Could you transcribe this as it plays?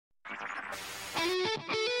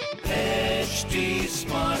HT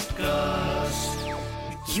Smartcast.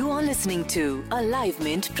 You are listening to a Live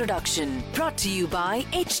Mint production brought to you by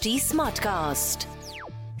HT Smartcast.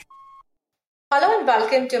 Hello and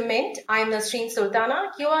welcome to Mint. I'm Nasreen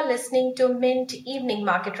Sultana. You are listening to Mint Evening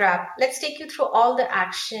Market Wrap. Let's take you through all the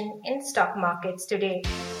action in stock markets today.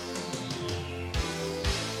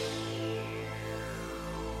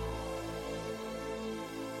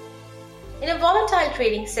 In a volatile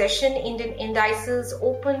trading session, Indian indices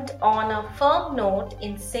opened on a firm note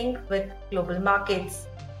in sync with global markets.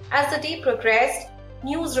 As the day progressed,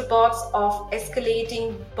 news reports of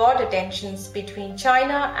escalating border tensions between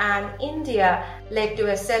China and India led to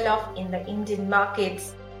a sell-off in the Indian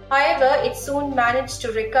markets. However, it soon managed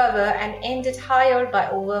to recover and ended higher by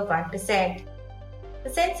over 1%. The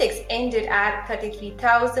Sensex ended at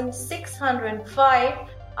 33,605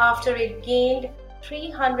 after it gained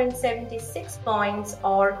 376 points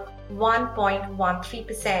or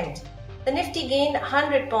 1.13%. The Nifty gained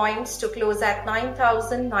 100 points to close at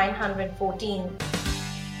 9,914.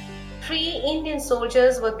 3 Indian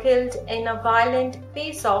soldiers were killed in a violent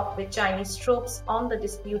face-off with Chinese troops on the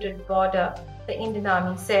disputed border, the Indian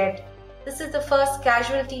Army said. This is the first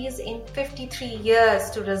casualties in 53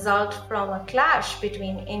 years to result from a clash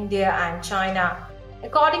between India and China.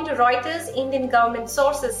 According to Reuters, Indian government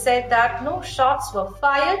sources said that no shots were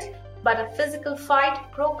fired, but a physical fight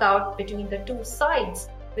broke out between the two sides,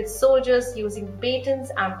 with soldiers using batons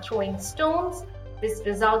and throwing stones. This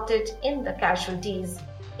resulted in the casualties.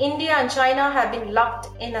 India and China have been locked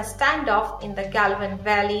in a standoff in the Galwan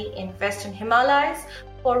Valley in Western Himalayas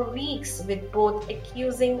for weeks, with both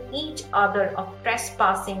accusing each other of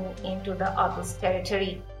trespassing into the other's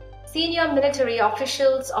territory. Senior military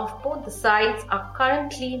officials of both the sides are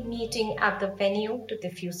currently meeting at the venue to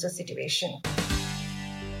defuse the situation.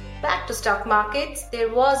 Back to stock markets,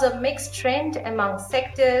 there was a mixed trend among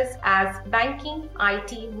sectors as banking,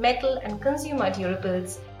 IT, metal and consumer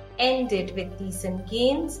durables ended with decent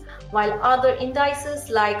gains, while other indices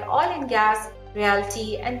like oil and gas,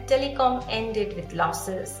 realty and telecom ended with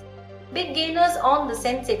losses. Big gainers on the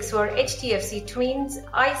Sensex were HDFC Twins,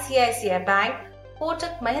 ICICI Bank,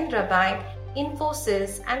 Kotak Mahindra Bank,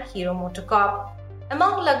 Infosys and Hero MotoCorp.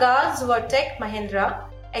 Among laggards were Tech Mahindra,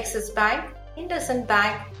 Axis Bank, IndusInd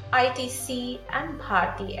Bank, ITC and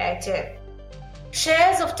Bharti Airtel.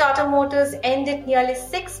 Shares of Tata Motors ended nearly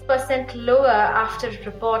 6% lower after it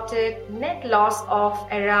reported net loss of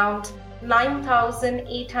around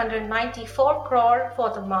 9,894 crore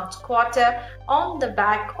for the March quarter on the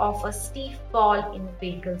back of a steep fall in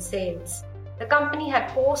vehicle sales. The company had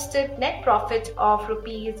posted net profit of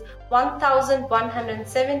rupees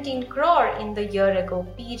 1,117 crore in the year-ago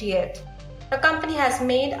period. The company has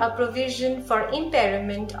made a provision for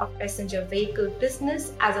impairment of passenger vehicle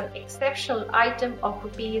business as an exceptional item of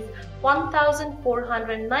rupees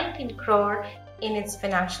 1,419 crore in its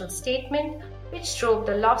financial statement, which drove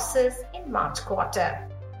the losses in March quarter.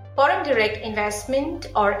 Foreign direct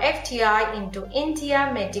investment or FDI into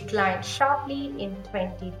India may decline sharply in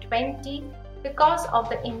 2020 because of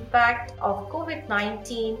the impact of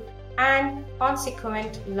COVID-19 and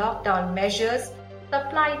consequent lockdown measures,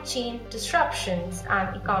 supply chain disruptions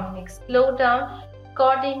and economic slowdown,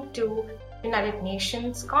 according to United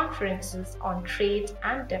Nations conferences on trade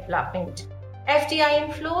and development. FDI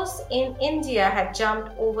inflows in India had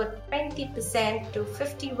jumped over 20% to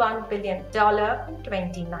 $51 billion in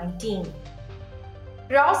 2019.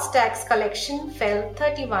 Gross tax collection fell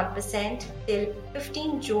 31% till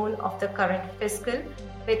 15 June of the current fiscal,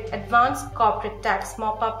 with advanced corporate tax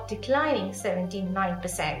mop-up declining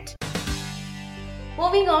 79%.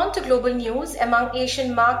 Moving on to global news, among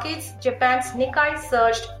Asian markets, Japan's Nikkei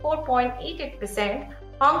surged 4.88%,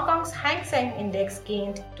 Hong Kong's Hang Seng Index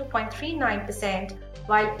gained 2.39%,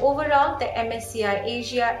 while overall the MSCI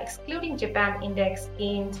Asia excluding Japan Index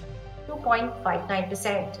gained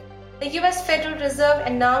 2.59%. The US Federal Reserve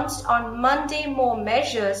announced on Monday more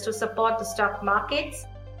measures to support the stock markets.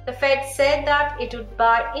 The Fed said that it would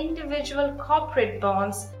buy individual corporate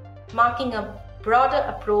bonds, marking a broader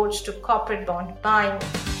approach to corporate bond buying.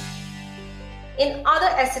 In other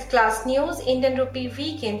asset class news, Indian rupee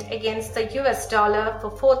weakened against the US dollar for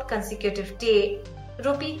fourth consecutive day. The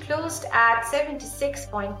rupee closed at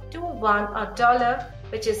 76.21 a dollar,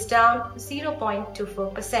 which is down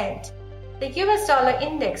 0.24%. The US dollar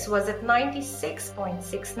index was at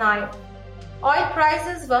 96.69. Oil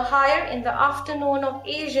prices were higher in the afternoon of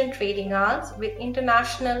Asian trading hours, with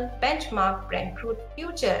international benchmark Brent crude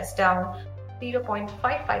futures down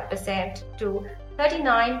 0.55% to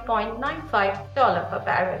 $39.95 per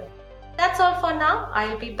barrel. That's all for now.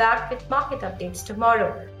 I'll be back with market updates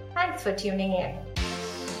tomorrow. Thanks for tuning in.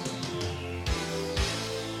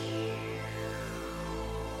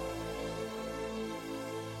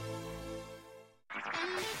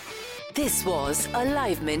 This was a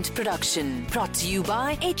Live Mint production brought to you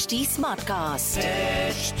by HT Smartcast.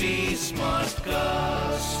 HT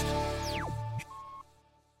Smartcast.